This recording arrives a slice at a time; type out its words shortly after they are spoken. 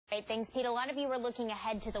Great, thanks, Pete. A lot of you are looking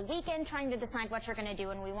ahead to the weekend, trying to decide what you're going to do,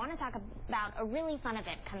 and we want to talk about a really fun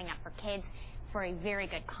event coming up for kids for a very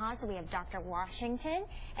good cause. So we have Dr. Washington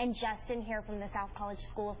and Justin here from the South College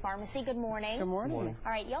School of Pharmacy. Good morning. Good morning. Good morning.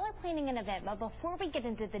 All right, y'all are planning an event, but before we get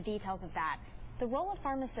into the details of that, the role of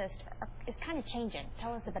pharmacist is kind of changing.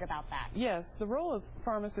 Tell us a bit about that. Yes, the role of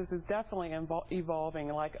pharmacist is definitely evolving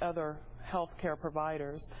like other healthcare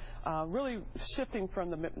providers, really shifting from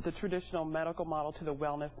the traditional medical model to the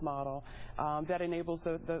wellness model that enables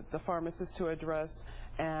the pharmacist to address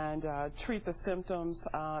and treat the symptoms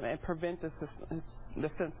and prevent the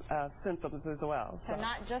symptoms as well. So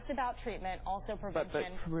not just about treatment, also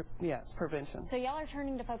prevention. Yes, prevention. So y'all are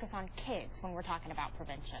turning to focus on kids when we're talking about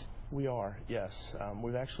prevention. We are, yes.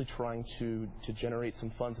 We're actually trying to generate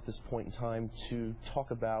some funds at this point in time to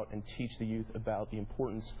talk about and teach the youth about the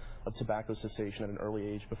importance of tobacco cessation at an early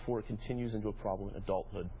age before it continues into a problem in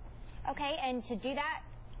adulthood. Okay, and to do that,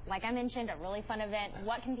 like I mentioned, a really fun event.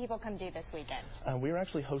 What can people come do this weekend? We are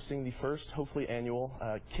actually hosting the first, hopefully annual,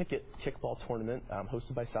 kickball tournament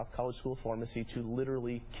hosted by South College School of Pharmacy to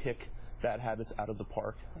literally kick bad habits out of the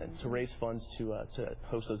park and to raise funds to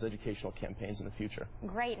host those educational campaigns in the future.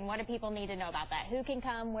 Great, and what do people need to know about that? Who can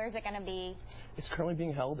come? Where's it going to be? It's currently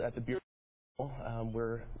being held at the beer.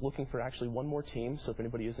 We're looking for actually one more team, so if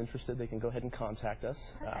anybody is interested, they can go ahead and contact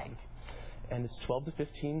us. Perfect. And it's 12 to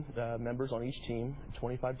 15 members on each team,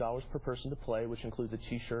 $25 per person to play, which includes a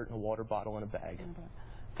T-shirt, and a water bottle, and a bag.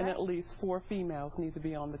 And at least 4 females need to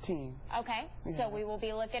be on the team. Okay, so we will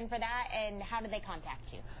be looking for that. And how do they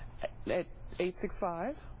contact you? At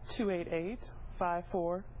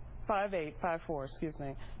 865-288-5854, excuse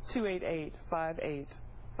me,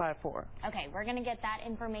 288-5854. Okay, we're going to get that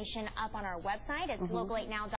information up on our website. It's local8now.com.